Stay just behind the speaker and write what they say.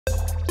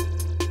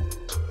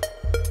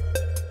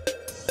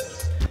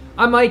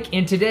I'm Mike,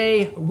 and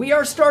today we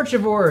are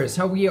Starchivores,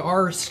 how we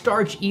are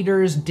starch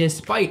eaters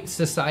despite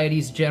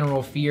society's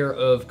general fear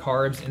of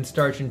carbs and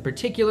starch in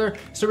particular.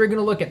 So we're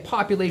gonna look at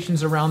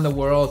populations around the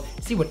world,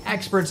 see what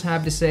experts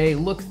have to say,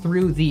 look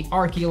through the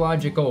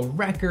archaeological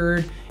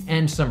record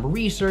and some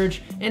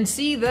research, and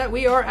see that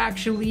we are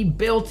actually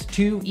built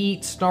to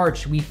eat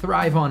starch. We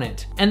thrive on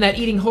it. And that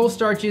eating whole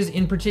starches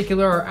in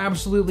particular are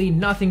absolutely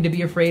nothing to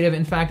be afraid of.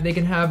 In fact, they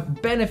can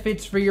have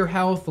benefits for your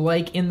health,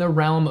 like in the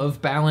realm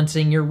of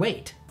balancing your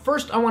weight.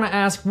 First, I want to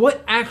ask,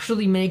 what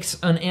actually makes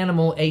an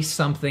animal a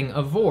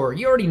something-ivore?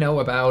 You already know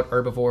about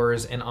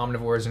herbivores and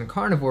omnivores and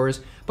carnivores,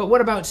 but what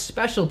about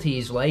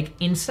specialties like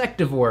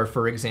insectivore,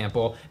 for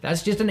example?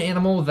 That's just an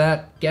animal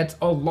that gets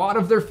a lot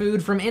of their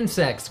food from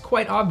insects,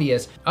 quite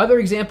obvious. Other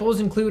examples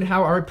include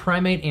how our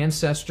primate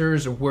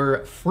ancestors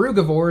were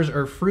frugivores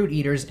or fruit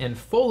eaters and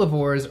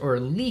folivores or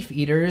leaf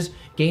eaters,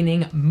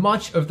 gaining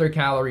much of their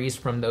calories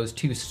from those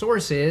two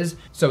sources.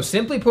 So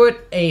simply put,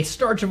 a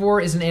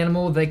starchivore is an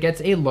animal that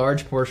gets a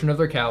large portion of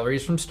their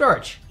calories from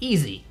starch.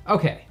 Easy.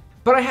 Okay.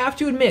 But I have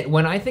to admit,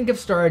 when I think of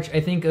starch,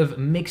 I think of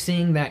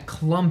mixing that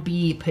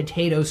clumpy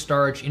potato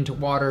starch into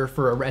water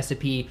for a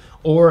recipe,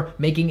 or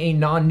making a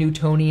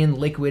non-newtonian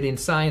liquid in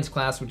science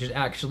class, which is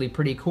actually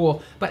pretty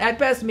cool, but at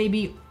best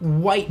maybe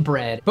white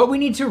bread. But we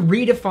need to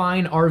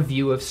redefine our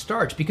view of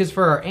starch, because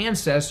for our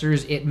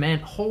ancestors, it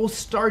meant whole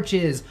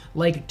starches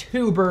like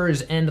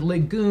tubers and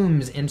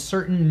legumes and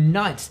certain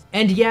nuts.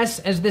 And yes,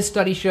 as this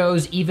study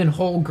shows, even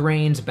whole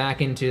grains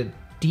back into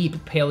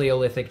deep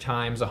Paleolithic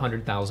times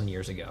 100,000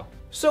 years ago.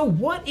 So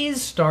what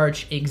is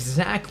starch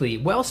exactly?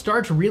 Well,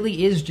 starch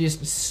really is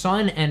just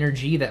sun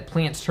energy that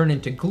plants turn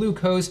into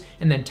glucose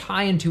and then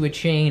tie into a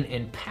chain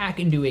and pack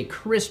into a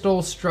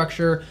crystal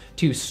structure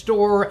to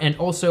store and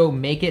also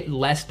make it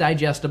less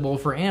digestible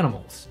for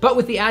animals. But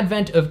with the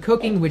advent of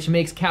cooking, which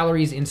makes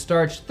calories in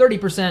starch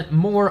 30%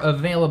 more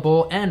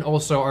available, and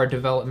also our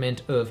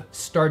development of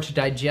starch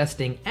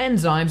digesting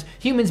enzymes,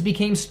 humans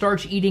became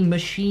starch eating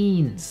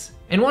machines.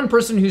 And one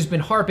person who's been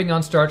harping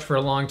on starch for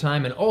a long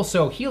time and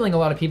also healing a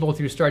lot of people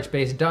through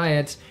starch-based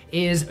diets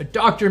is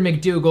Dr.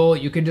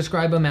 McDougall. You could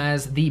describe him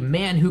as the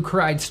man who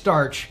cried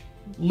starch,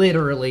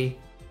 literally.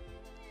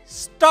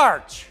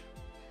 Starch.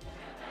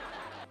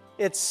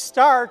 It's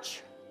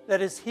starch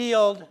that has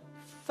healed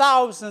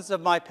thousands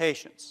of my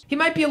patients. He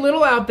might be a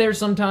little out there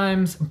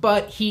sometimes,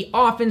 but he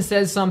often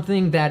says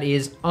something that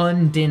is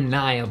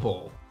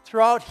undeniable.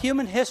 Throughout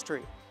human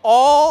history,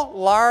 all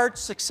large,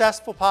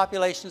 successful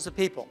populations of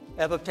people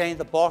have obtained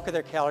the bulk of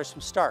their calories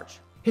from starch.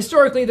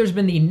 Historically, there's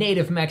been the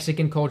native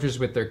Mexican cultures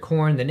with their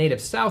corn, the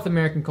native South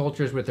American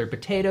cultures with their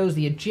potatoes,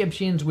 the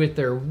Egyptians with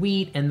their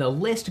wheat, and the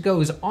list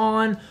goes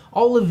on.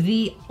 All of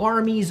the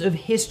armies of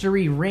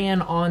history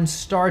ran on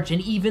starch,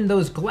 and even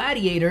those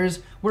gladiators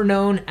were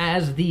known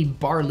as the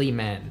barley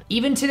men.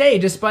 Even today,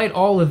 despite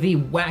all of the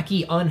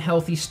wacky,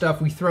 unhealthy stuff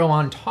we throw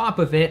on top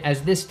of it,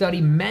 as this study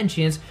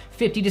mentions,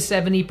 50 to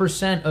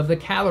 70% of the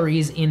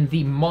calories in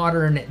the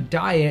modern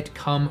diet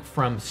come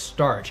from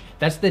starch.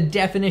 That's the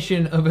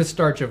definition of a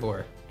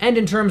starchivore. And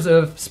in terms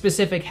of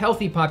specific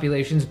healthy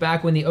populations,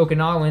 back when the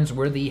Okinawans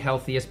were the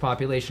healthiest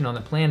population on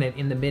the planet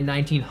in the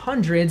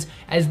mid-1900s,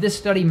 as this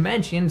study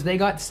mentions, they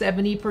got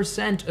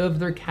 70% of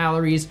their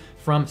calories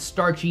from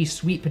starchy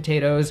sweet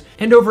potatoes,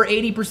 and over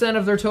 80%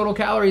 of their total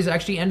calories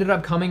actually ended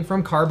up coming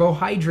from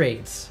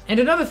carbohydrates. And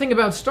another thing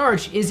about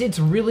starch is it's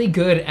really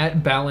good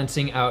at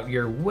balancing out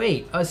your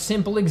weight. A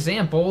simple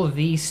example,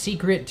 the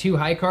secret to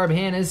high carb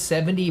Hannah's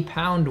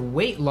 70-pound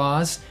weight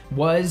loss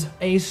was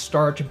a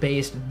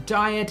starch-based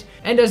diet,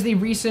 and as the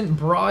recent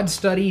broad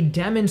study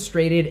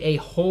demonstrated, a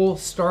whole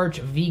starch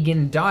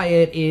vegan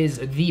diet is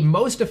the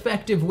most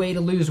effective way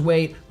to lose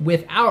weight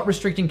without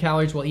restricting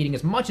calories while eating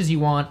as much as you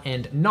want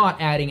and not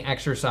adding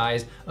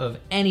exercise of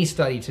any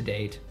study to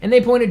date. And they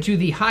pointed to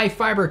the high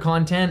fiber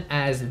content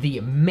as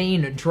the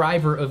main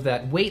driver of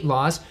that weight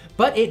loss,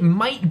 but it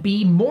might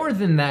be more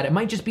than that. It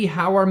might just be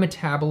how our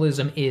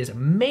metabolism is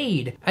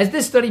made. As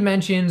this study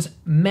mentions,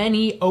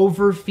 many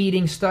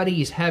overfeeding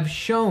studies have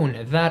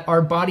shown that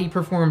our body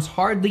performs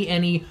hardly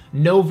any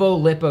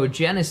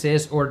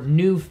novolipogenesis or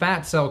new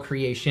fat cell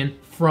creation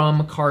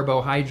from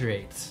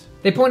carbohydrates.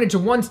 They pointed to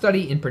one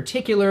study in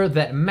particular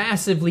that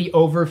massively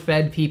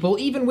overfed people,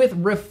 even with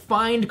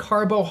refined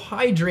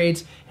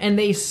carbohydrates, and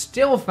they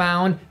still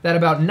found that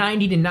about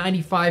 90 to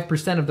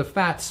 95% of the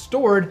fat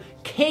stored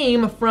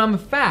came from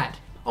fat.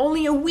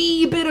 Only a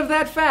wee bit of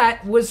that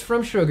fat was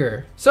from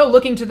sugar. So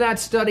looking to that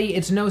study,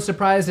 it's no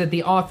surprise that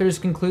the authors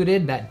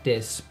concluded that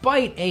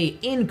despite an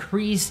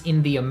increase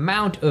in the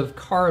amount of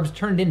carbs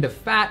turned into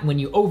fat when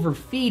you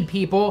overfeed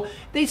people,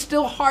 they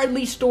still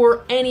hardly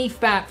store any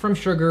fat from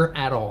sugar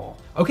at all.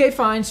 Okay,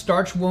 fine,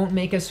 starch won't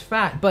make us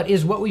fat, but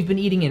is what we've been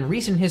eating in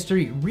recent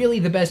history really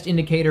the best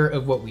indicator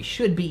of what we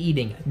should be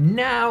eating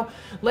now?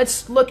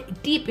 Let's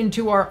look deep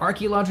into our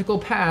archaeological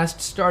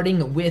past,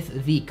 starting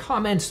with the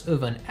comments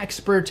of an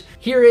expert.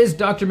 Here is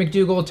Dr.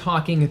 McDougall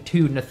talking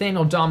to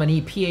Nathaniel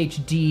Dominy,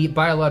 PhD,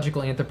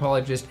 biological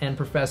anthropologist and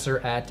professor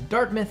at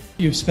Dartmouth.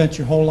 You've spent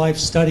your whole life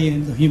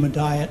studying the human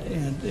diet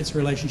and its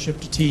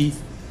relationship to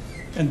teeth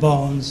and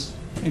bones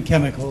and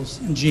chemicals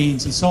and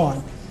genes and so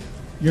on.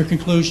 Your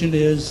conclusion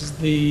is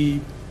the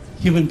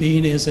human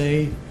being is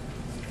a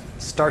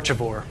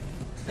Starchivore.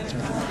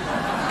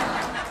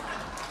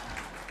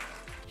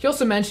 He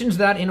also mentions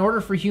that in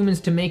order for humans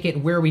to make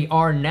it where we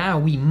are now,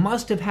 we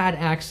must have had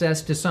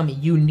access to some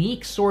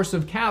unique source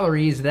of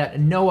calories that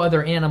no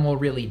other animal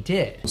really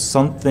did.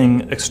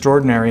 Something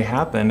extraordinary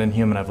happened in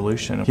human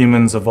evolution.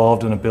 Humans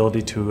evolved an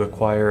ability to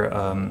acquire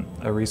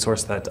a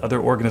resource that other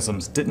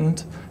organisms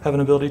didn't have an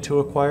ability to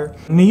acquire.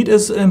 Meat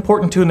is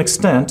important to an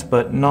extent,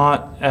 but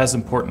not as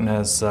important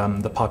as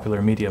the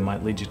popular media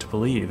might lead you to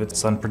believe.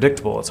 It's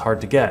unpredictable, it's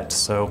hard to get.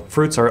 So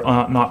fruits are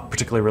not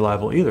particularly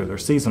reliable either, they're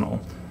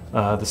seasonal.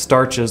 The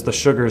starches, the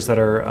sugars that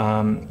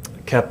are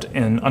kept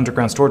in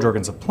underground storage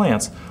organs of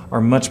plants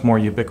are much more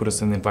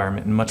ubiquitous in the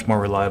environment and much more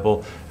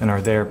reliable and are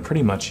there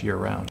pretty much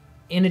year-round.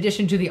 In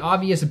addition to the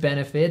obvious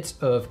benefits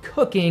of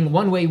cooking,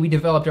 one way we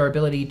developed our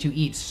ability to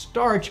eat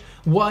starch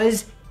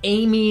was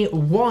Amy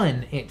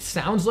 1. It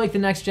sounds like the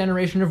next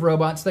generation of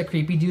robots that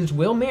creepy dudes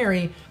will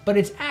marry, but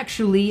it's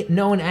actually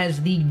known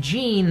as the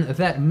gene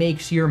that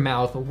makes your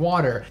mouth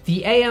water.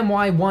 The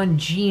AMY1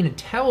 gene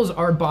tells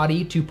our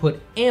body to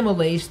put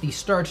amylase, the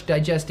starch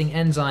digesting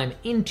enzyme,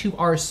 into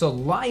our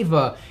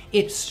saliva.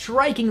 It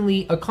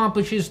strikingly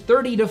accomplishes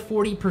 30 to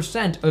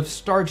 40% of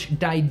starch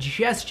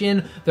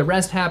digestion. The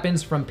rest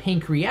happens from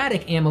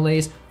pancreatic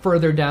amylase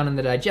further down in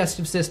the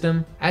digestive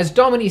system. As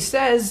Dominy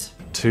says,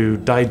 to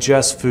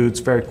digest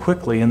foods very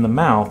quickly in the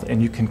mouth,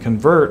 and you can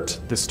convert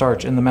the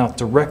starch in the mouth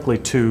directly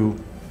to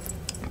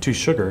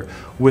sugar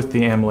with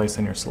the amylase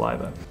in your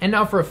saliva. And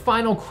now for a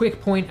final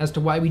quick point as to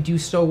why we do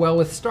so well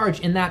with starch,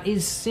 and that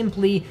is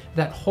simply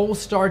that whole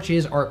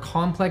starches are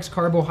complex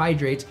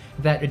carbohydrates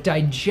that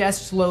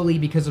digest slowly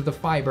because of the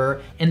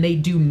fiber, and they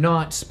do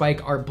not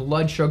spike our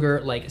blood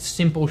sugar like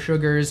simple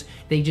sugars.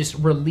 They just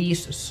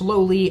release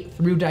slowly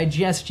through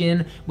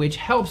digestion, which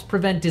helps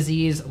prevent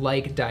disease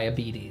like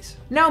diabetes.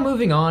 Now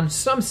moving on,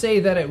 some say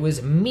that it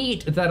was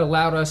meat that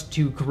allowed us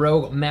to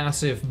grow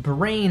massive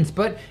brains,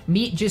 but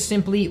meat just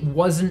simply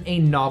wasn't a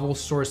novel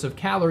source of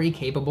calorie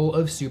capable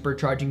of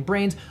supercharging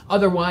brains.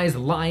 Otherwise,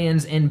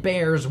 lions and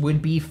bears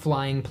would be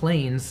flying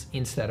planes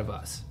instead of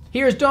us.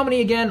 Here's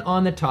Dominy again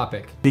on the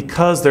topic.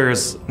 Because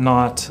there's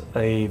not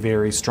a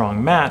very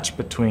strong match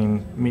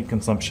between meat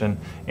consumption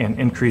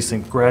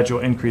and gradual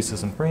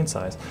increases in brain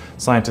size,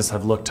 scientists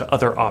have looked to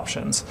other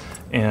options.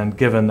 And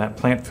given that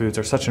plant foods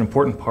are such an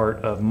important part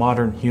of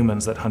modern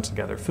humans that hunt and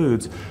gather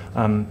foods,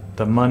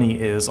 the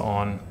money is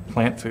on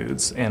plant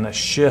foods and a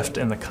shift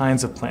in the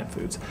kinds of plant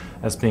foods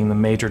as being the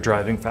major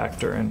driving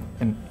factor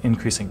in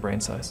increasing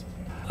brain size.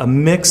 A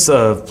mix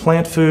of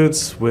plant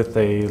foods with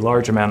a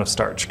large amount of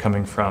starch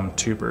coming from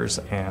tubers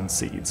and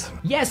seeds.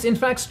 Yes, in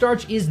fact,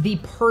 starch is the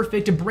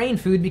perfect brain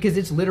food because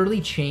it's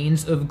literally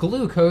chains of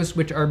glucose,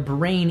 which our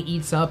brain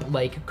eats up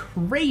like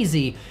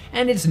crazy.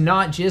 And it's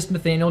not just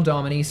Nathaniel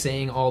Dominy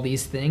saying all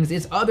these things,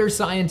 it's other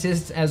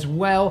scientists as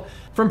well.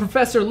 From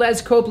Professor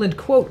Copeland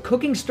Quote,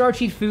 cooking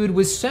starchy food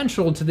was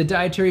central to the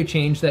dietary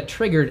change that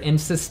triggered and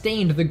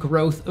sustained the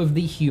growth of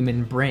the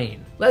human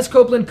brain.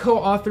 Copeland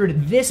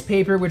co-authored this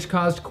paper, which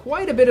caused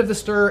quite a bit of the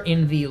stir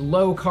in the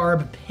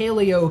low-carb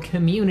paleo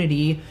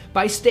community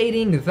by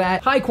stating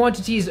that high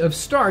quantities of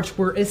starch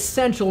were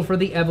essential for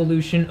the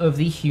evolution of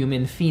the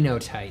human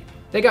phenotype.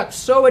 They got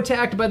so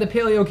attacked by the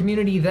paleo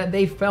community that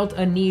they felt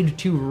a need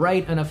to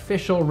write an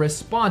official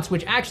response,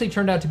 which actually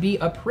turned out to be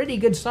a pretty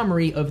good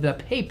summary of the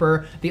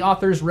paper. The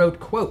authors wrote,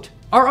 quote,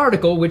 "Our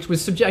article, which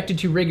was subjected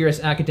to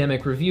rigorous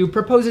academic review,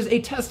 proposes a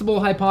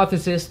testable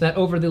hypothesis that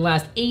over the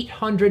last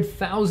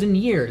 800,000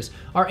 years,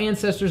 our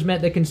ancestors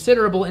met the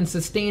considerable and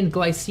sustained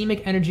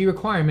glycemic energy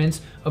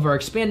requirements of our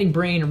expanding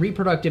brain,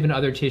 reproductive and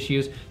other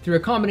tissues through a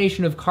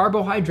combination of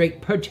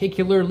carbohydrate,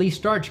 particularly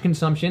starch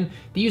consumption,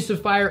 the use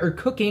of fire or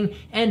cooking,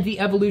 and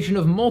the evolution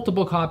of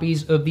multiple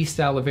copies of the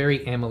salivary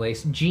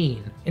amylase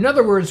gene." In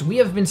other words, we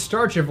have been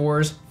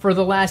starchivores for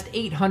the last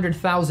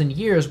 800,000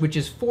 years, which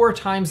is 4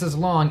 times as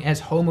long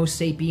as Homo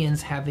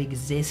sapiens have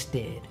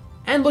existed.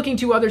 And looking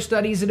to other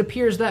studies, it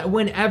appears that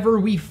whenever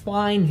we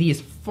find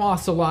these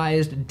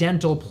fossilized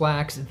dental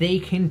plaques, they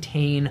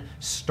contain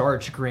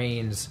starch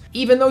grains.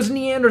 Even those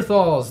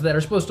Neanderthals that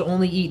are supposed to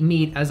only eat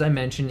meat, as I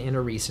mentioned in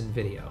a recent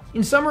video.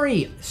 In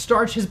summary,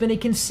 starch has been a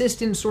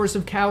consistent source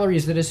of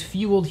calories that has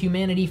fueled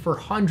humanity for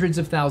hundreds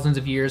of thousands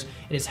of years.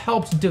 It has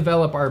helped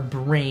develop our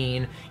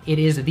brain. It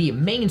is the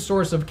main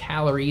source of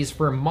calories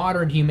for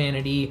modern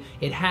humanity.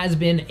 It has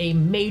been a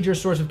major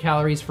source of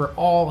calories for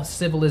all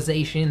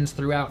civilizations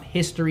throughout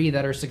history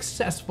that are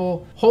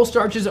successful. Whole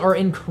starches are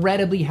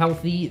incredibly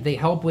healthy. They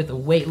help with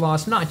weight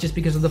loss, not just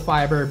because of the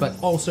fiber, but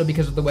also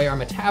because of the way our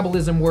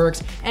metabolism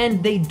works,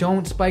 and they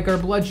don't spike our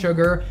blood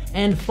sugar.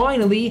 And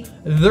finally,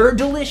 they're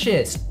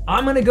delicious.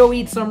 I'm gonna go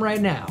eat some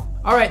right now.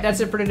 All right, that's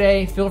it for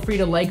today. Feel free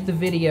to like the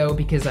video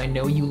because I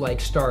know you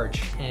like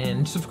starch,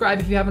 and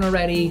subscribe if you haven't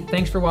already.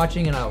 Thanks for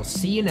watching, and I'll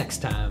see you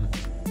next time.